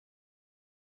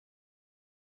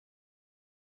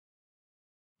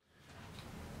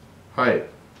Hi,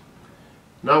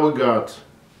 now we got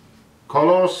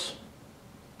colors.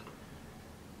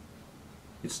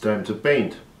 It's time to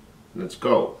paint. Let's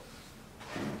go.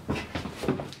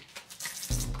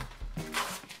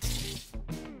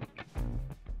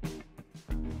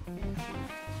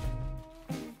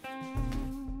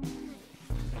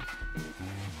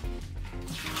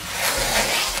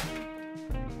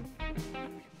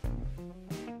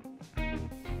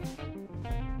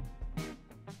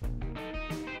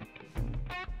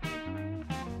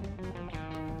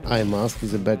 I mask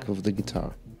the back of the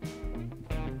guitar.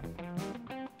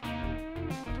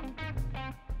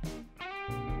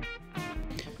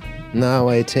 Now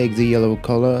I take the yellow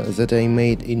color that I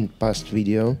made in past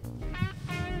video.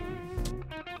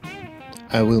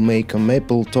 I will make a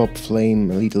maple top flame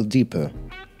a little deeper.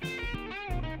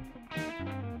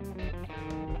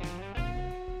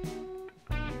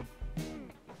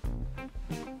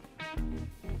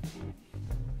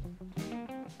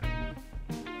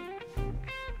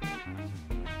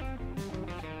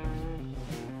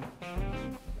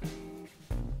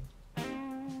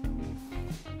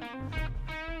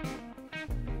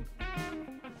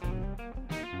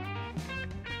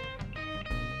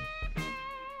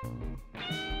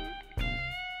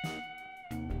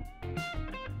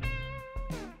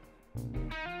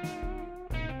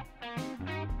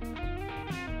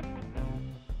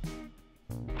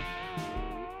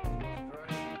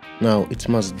 Now it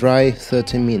must dry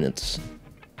 30 minutes.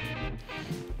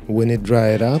 When it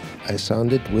dried up, I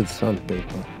sand it with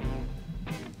sandpaper.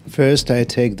 First I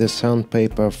take the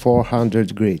sandpaper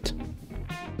 400 grit.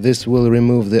 This will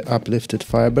remove the uplifted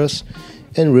fibers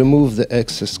and remove the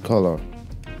excess color.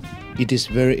 It is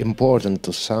very important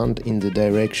to sand in the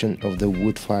direction of the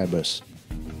wood fibers.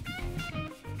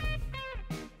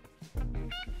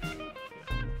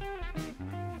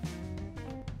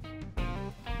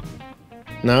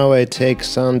 Now I take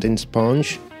sanding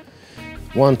sponge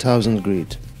 1000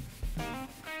 grit.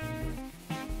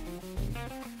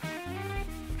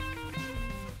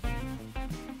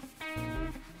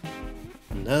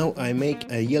 Now I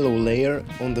make a yellow layer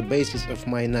on the basis of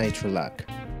my nitro lac.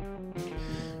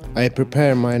 I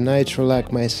prepare my nitro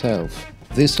lac myself.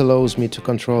 This allows me to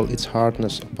control its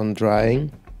hardness upon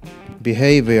drying,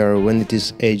 behavior when it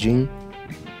is aging,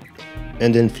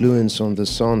 and influence on the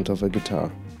sound of a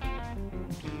guitar.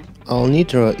 All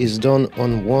Nitro is done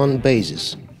on one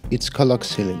basis, it's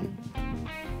coloxylene.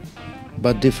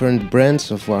 But different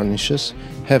brands of varnishes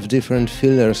have different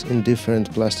fillers and different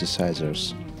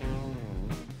plasticizers.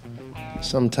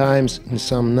 Sometimes in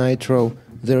some nitro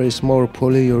there is more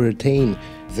polyurethane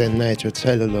than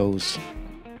nitrocellulose.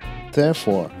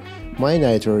 Therefore, my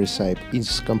nitro recipe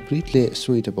is completely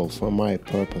suitable for my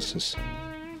purposes.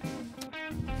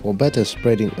 For better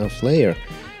spreading of layer,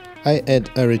 I add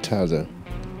a retarder.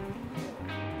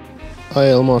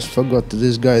 I almost forgot to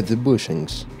disguise the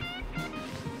bushings.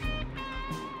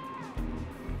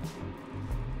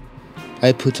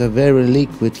 I put a very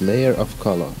liquid layer of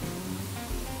color.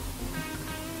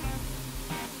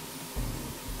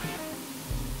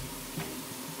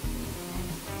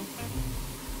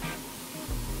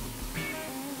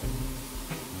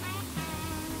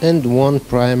 And one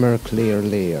primer clear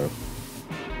layer.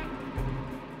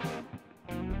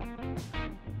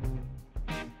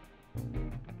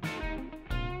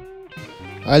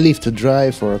 I leave to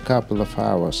dry for a couple of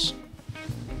hours.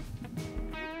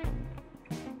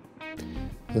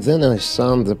 Then I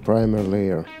sand the primer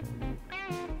layer.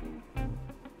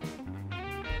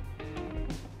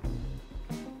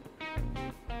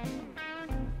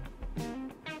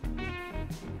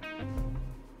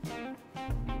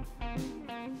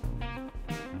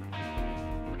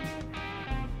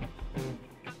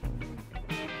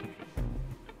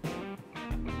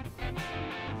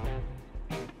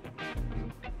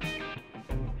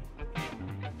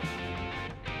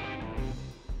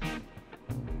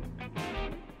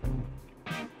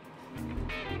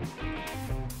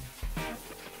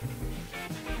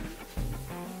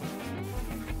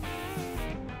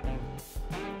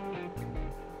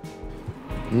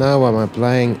 Now I'm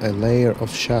applying a layer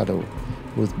of shadow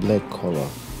with black color.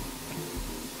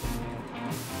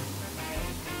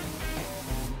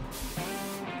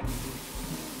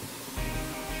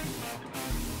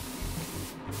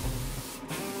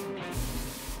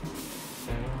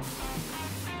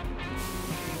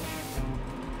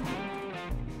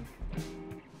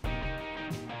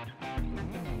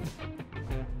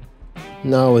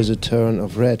 Now is a turn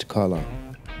of red color.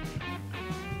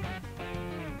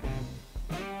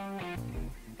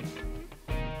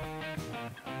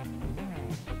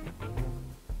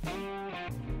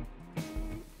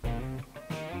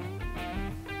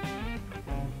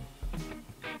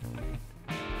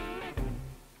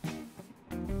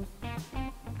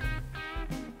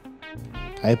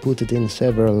 I put it in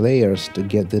several layers to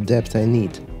get the depth I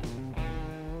need.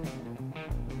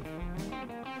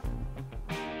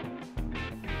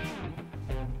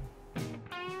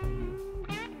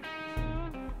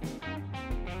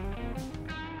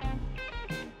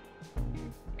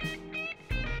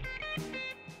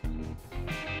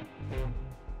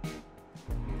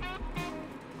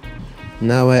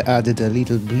 Now I added a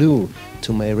little blue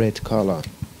to my red color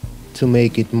to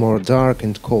make it more dark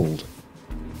and cold.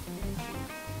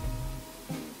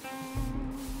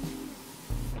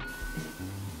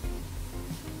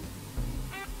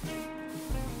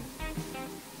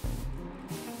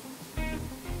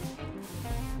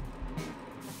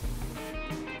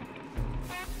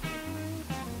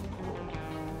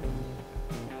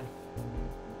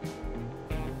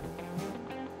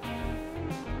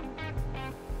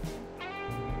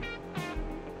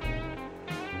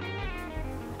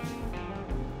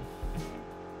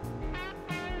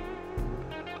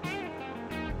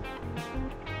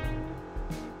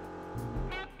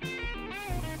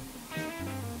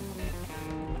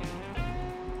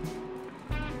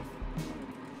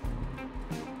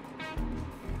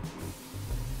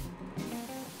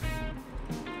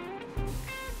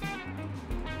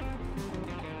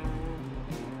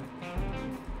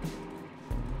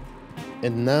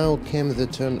 And now came the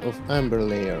turn of amber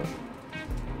layer,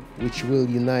 which will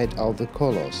unite all the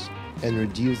colors and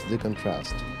reduce the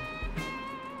contrast.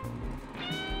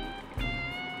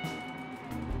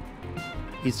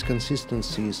 Its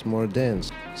consistency is more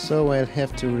dense, so I'll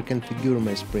have to reconfigure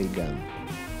my spray gun.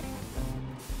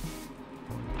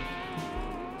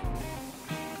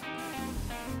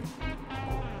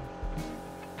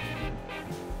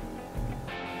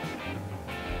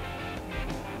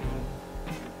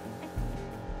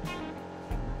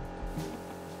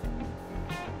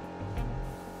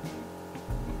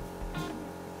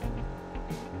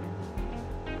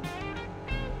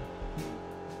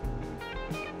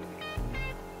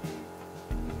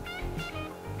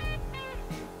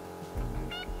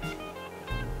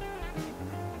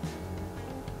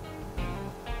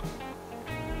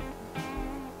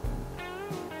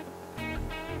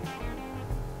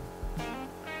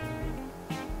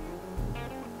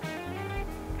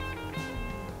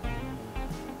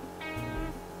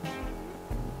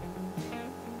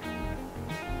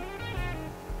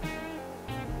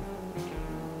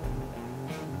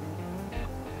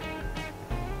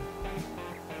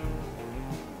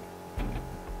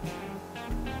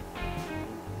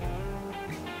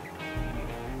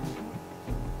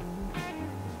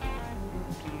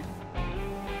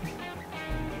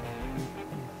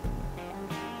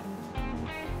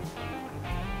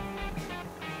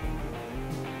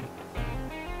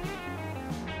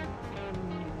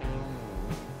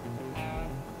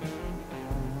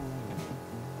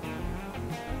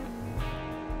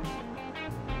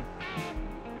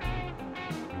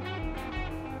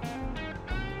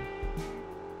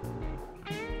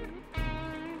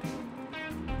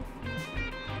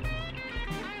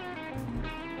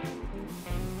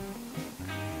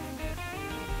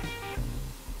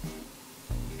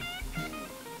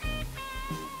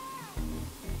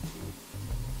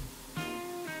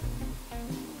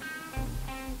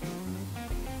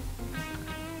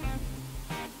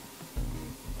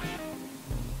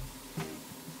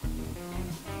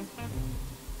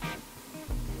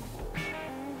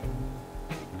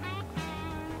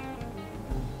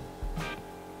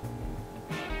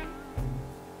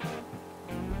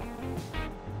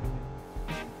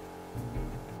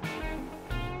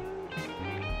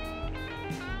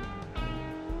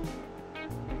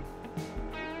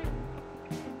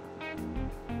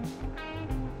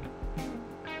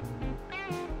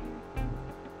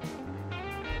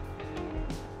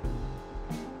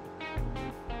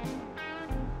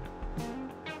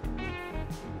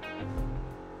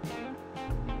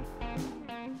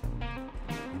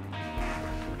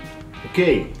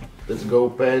 Okay, let's go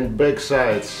paint back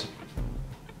sides.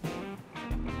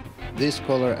 This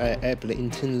color I apply in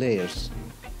thin layers.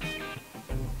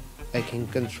 I can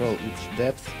control its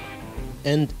depth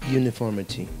and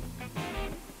uniformity.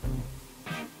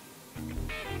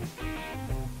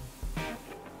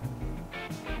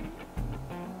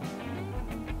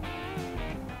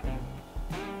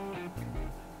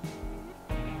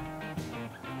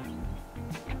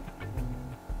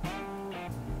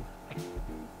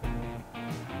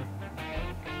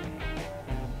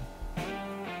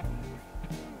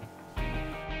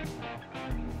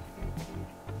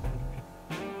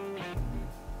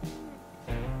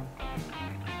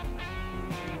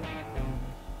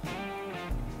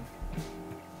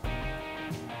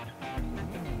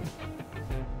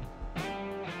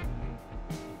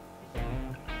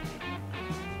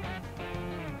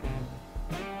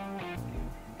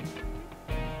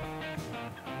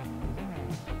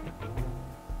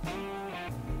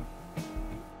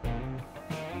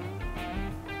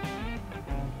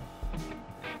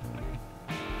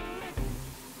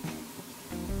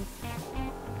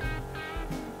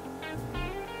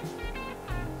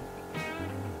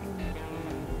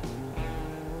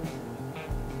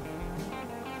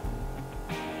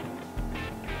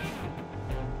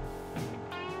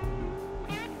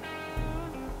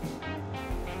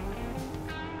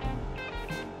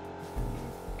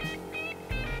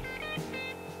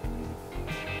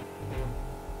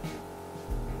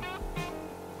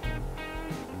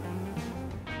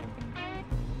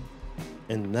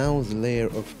 And now the layer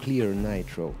of clear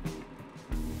nitro.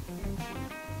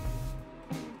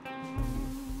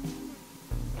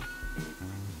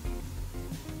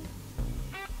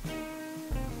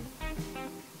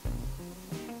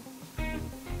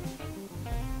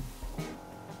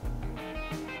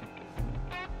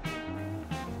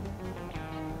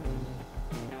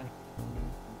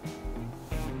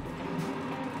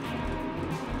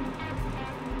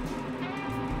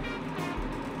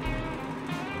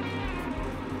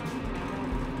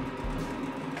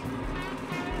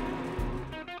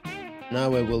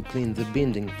 Now I will clean the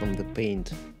binding from the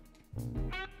paint.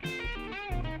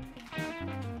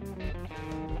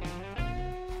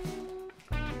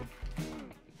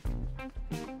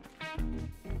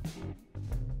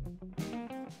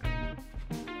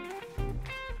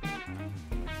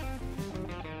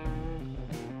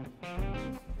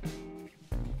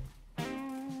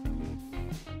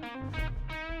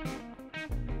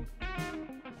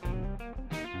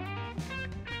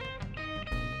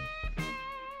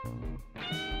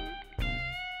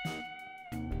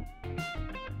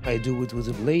 I do it with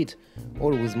a blade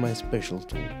or with my special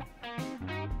tool.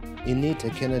 In it I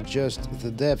can adjust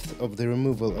the depth of the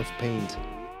removal of paint.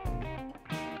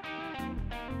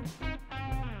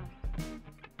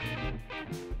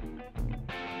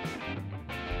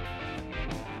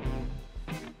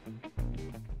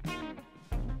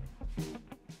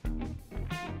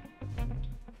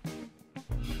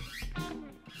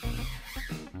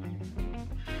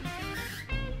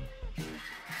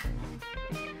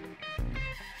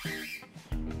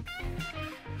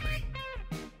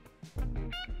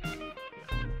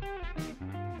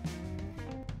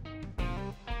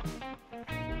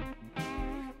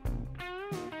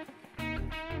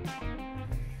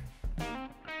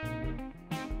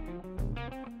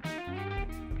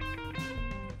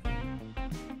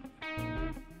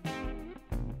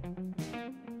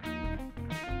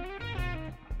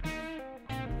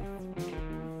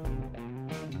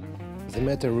 The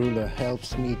metal ruler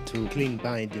helps me to clean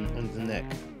binding on the neck.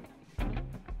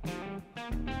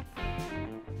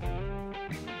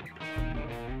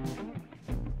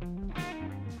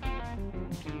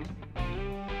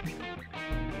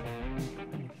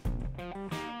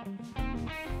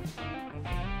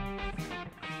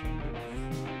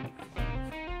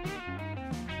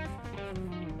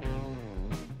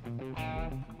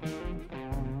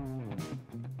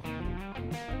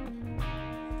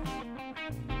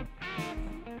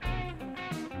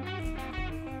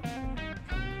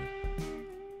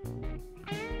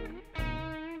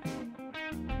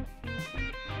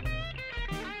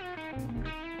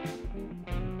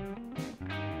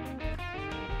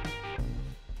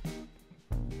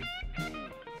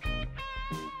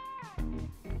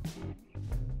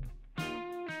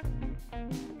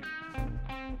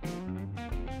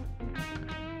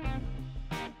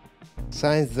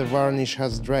 Since the varnish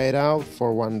has dried out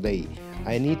for one day,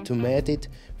 I need to matte it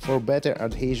for better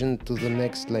adhesion to the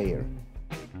next layer.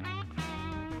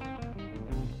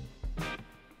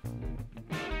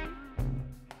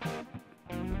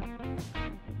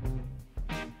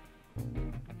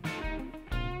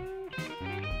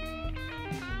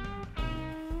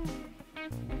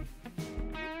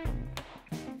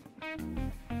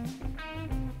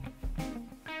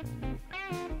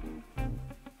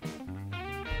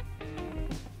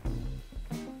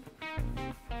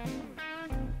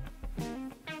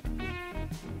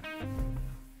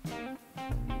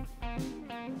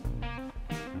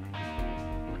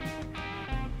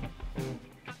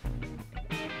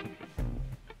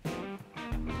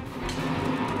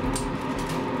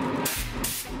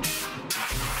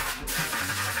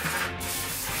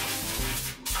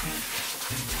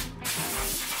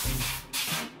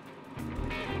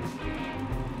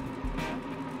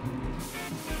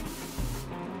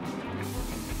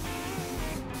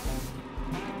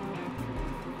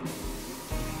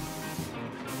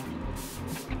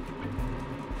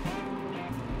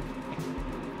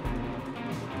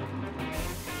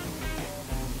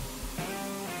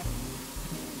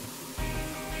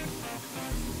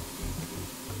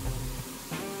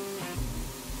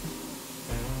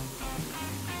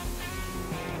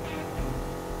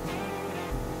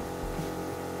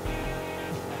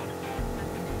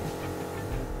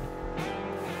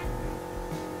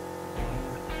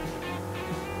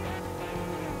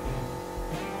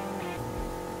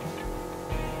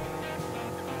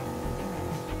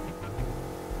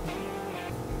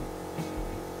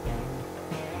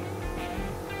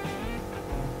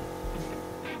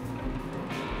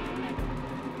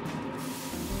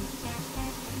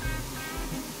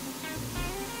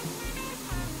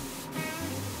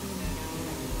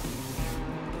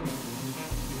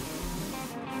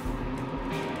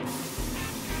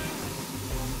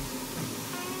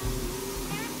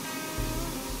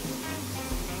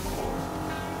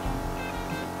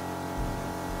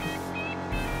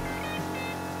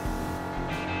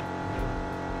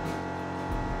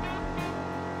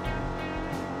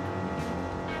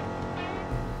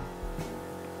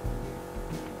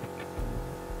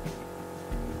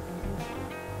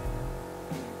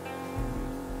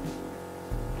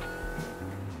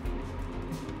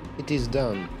 It is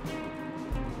done.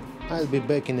 I'll be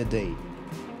back in a day.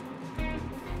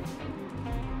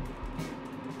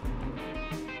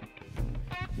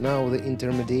 Now the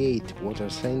intermediate water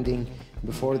sanding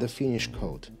before the finish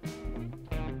coat.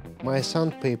 My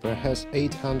sandpaper has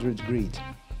 800 grit.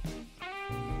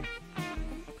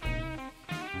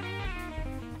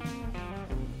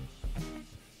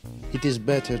 It is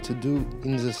better to do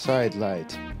in the side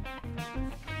light.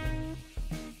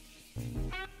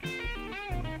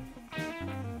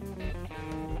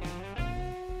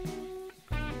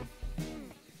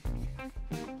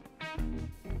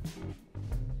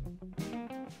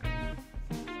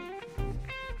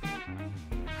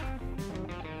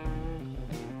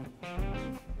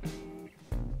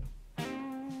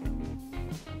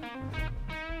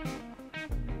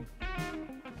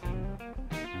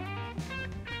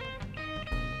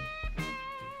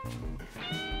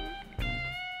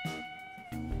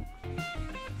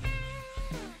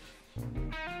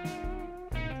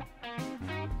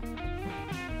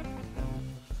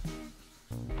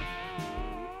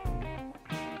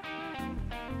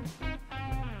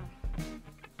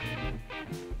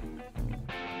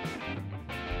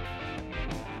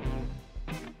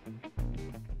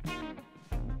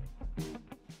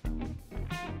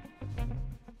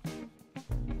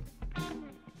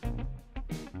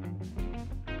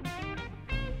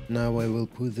 Now I will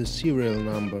put the serial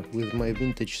number with my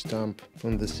vintage stamp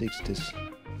from the 60s.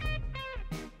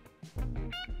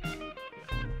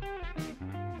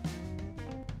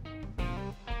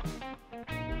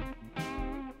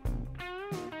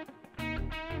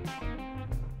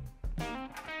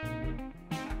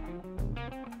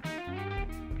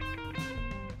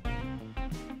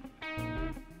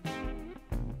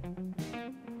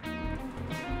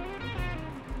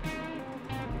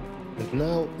 And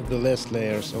now the last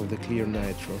layers of the clear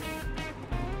nitro.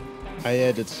 I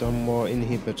added some more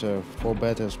inhibitor for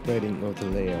better spreading of the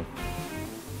layer.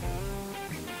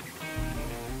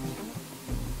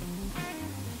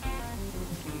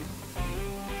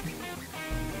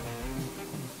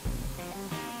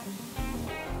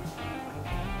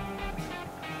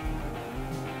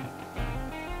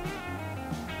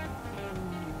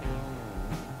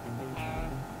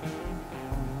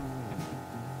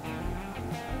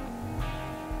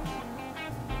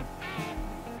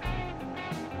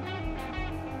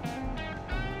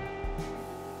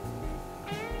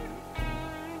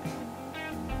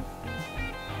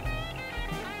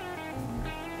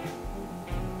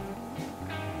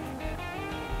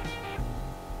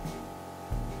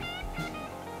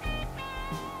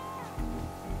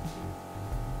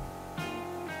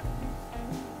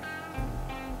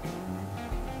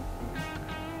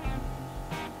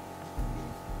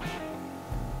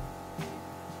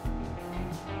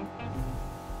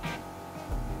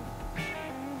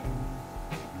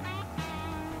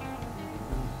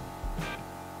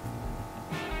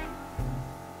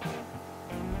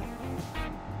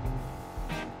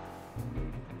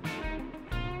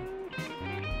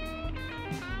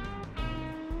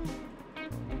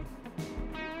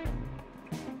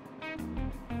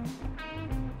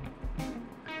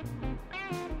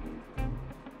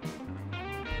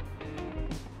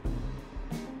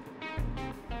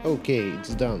 Okay,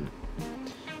 it's done.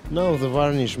 Now the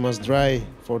varnish must dry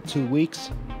for 2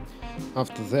 weeks.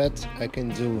 After that I can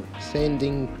do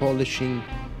sanding, polishing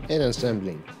and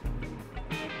assembling.